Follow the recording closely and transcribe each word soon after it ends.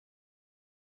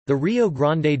The Rio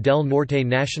Grande del Norte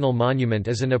National Monument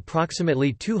is an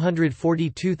approximately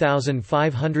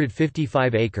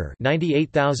 242,555-acre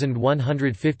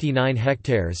 (98,159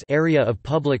 hectares) area of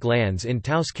public lands in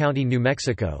Taos County, New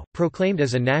Mexico, proclaimed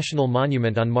as a national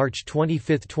monument on March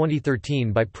 25,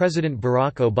 2013 by President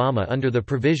Barack Obama under the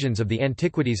provisions of the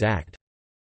Antiquities Act.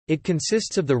 It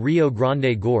consists of the Rio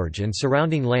Grande Gorge and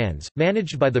surrounding lands,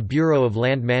 managed by the Bureau of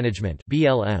Land Management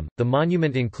 (BLM). The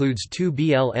monument includes two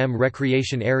BLM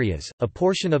recreation areas, a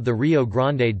portion of the Rio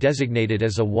Grande designated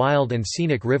as a Wild and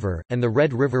Scenic River, and the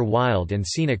Red River Wild and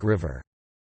Scenic River.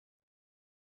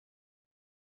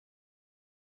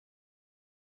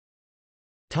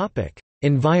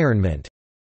 Environment.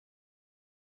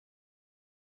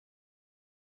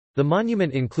 The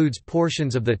monument includes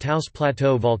portions of the Taos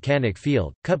Plateau volcanic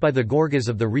field, cut by the gorges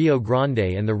of the Rio Grande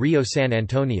and the Rio San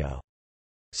Antonio.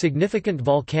 Significant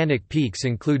volcanic peaks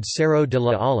include Cerro de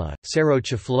la Ala, Cerro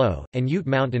Chifló, and Ute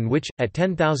Mountain which, at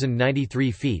 10,093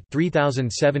 feet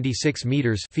 (3,076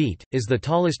 meters) feet, is the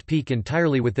tallest peak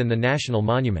entirely within the national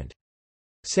monument.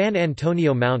 San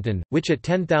Antonio Mountain, which at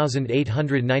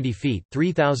 10,890 feet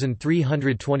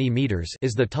 (3,320 meters)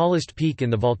 is the tallest peak in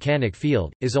the volcanic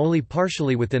field, is only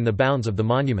partially within the bounds of the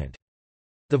monument.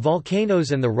 The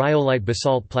volcanoes and the rhyolite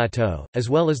basalt plateau,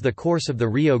 as well as the course of the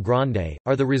Rio Grande,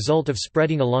 are the result of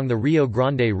spreading along the Rio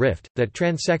Grande Rift, that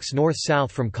transects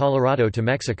north-south from Colorado to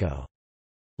Mexico.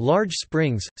 Large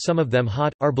springs, some of them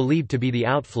hot, are believed to be the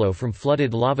outflow from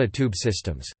flooded lava tube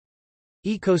systems.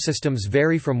 Ecosystems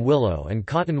vary from willow and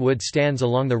cottonwood stands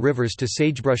along the rivers to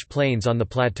sagebrush plains on the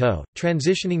plateau,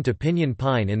 transitioning to pinyon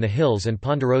pine in the hills and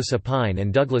ponderosa pine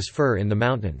and Douglas fir in the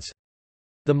mountains.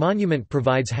 The monument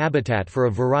provides habitat for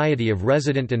a variety of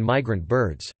resident and migrant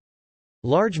birds.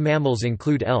 Large mammals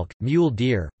include elk, mule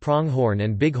deer, pronghorn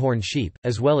and bighorn sheep,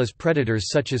 as well as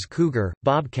predators such as cougar,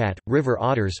 bobcat, river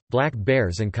otters, black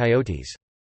bears and coyotes.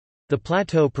 The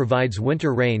plateau provides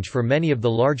winter range for many of the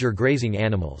larger grazing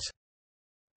animals.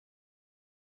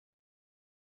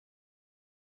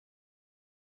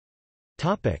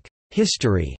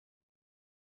 History.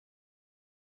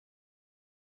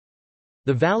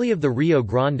 The valley of the Rio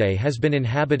Grande has been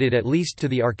inhabited at least to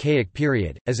the Archaic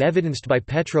period, as evidenced by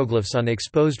petroglyphs on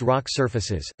exposed rock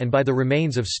surfaces, and by the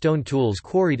remains of stone tools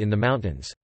quarried in the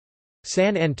mountains.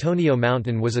 San Antonio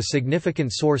Mountain was a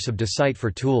significant source of dacite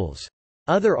for tools.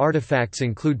 Other artifacts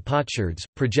include potsherds,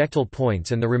 projectile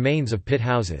points and the remains of pit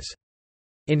houses.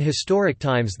 In historic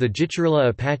times the Jicarilla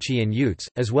Apache and Utes,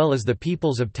 as well as the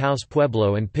peoples of Taos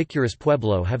Pueblo and Picuras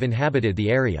Pueblo have inhabited the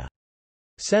area.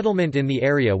 Settlement in the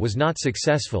area was not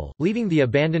successful, leaving the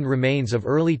abandoned remains of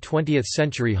early 20th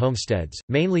century homesteads,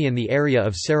 mainly in the area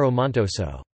of Cerro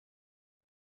Montoso.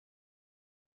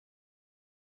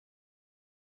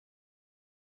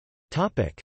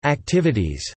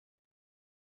 Activities.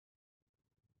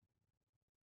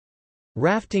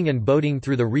 Rafting and boating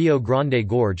through the Rio Grande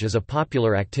Gorge is a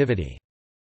popular activity.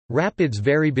 Rapids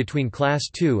vary between Class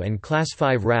 2 and Class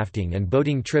 5 rafting and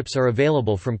boating trips are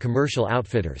available from commercial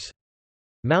outfitters.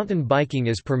 Mountain biking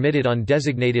is permitted on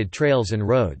designated trails and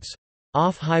roads.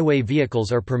 Off-highway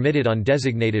vehicles are permitted on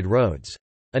designated roads.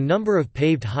 A number of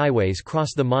paved highways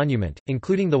cross the monument,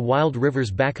 including the Wild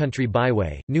Rivers Backcountry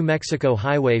Byway, New Mexico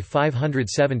Highway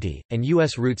 570, and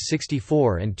U.S. Routes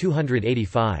 64 and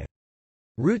 285.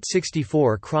 Route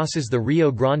 64 crosses the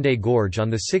Rio Grande Gorge on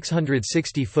the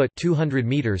 660-foot (200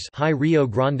 meters) high Rio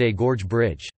Grande Gorge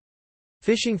Bridge.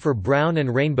 Fishing for brown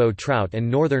and rainbow trout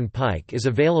and northern pike is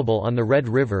available on the Red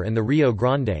River and the Rio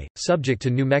Grande, subject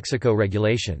to New Mexico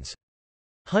regulations.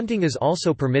 Hunting is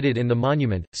also permitted in the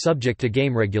monument, subject to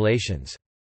game regulations.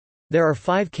 There are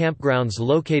 5 campgrounds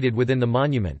located within the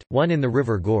monument, one in the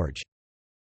River Gorge.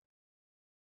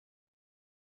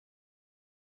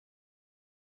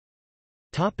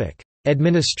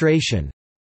 Administration.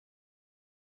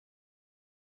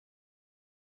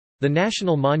 The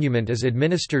National Monument is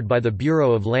administered by the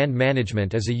Bureau of Land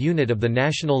Management as a unit of the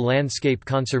National Landscape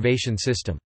Conservation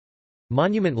System.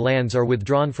 Monument lands are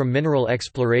withdrawn from mineral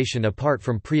exploration apart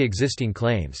from pre-existing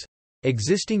claims.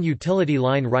 Existing utility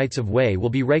line rights-of-way will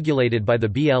be regulated by the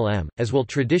BLM, as will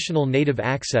traditional native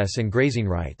access and grazing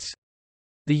rights.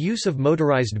 The use of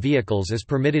motorized vehicles is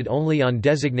permitted only on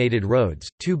designated roads.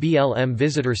 2 BLM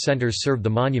visitor centers serve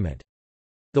the monument.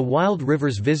 The Wild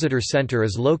Rivers Visitor Center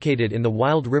is located in the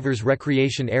Wild Rivers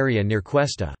Recreation Area near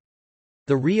Cuesta.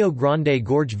 The Rio Grande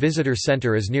Gorge Visitor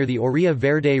Center is near the Orilla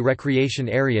Verde Recreation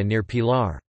Area near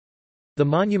Pilar. The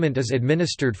monument is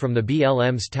administered from the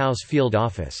BLM's Taos Field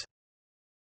Office.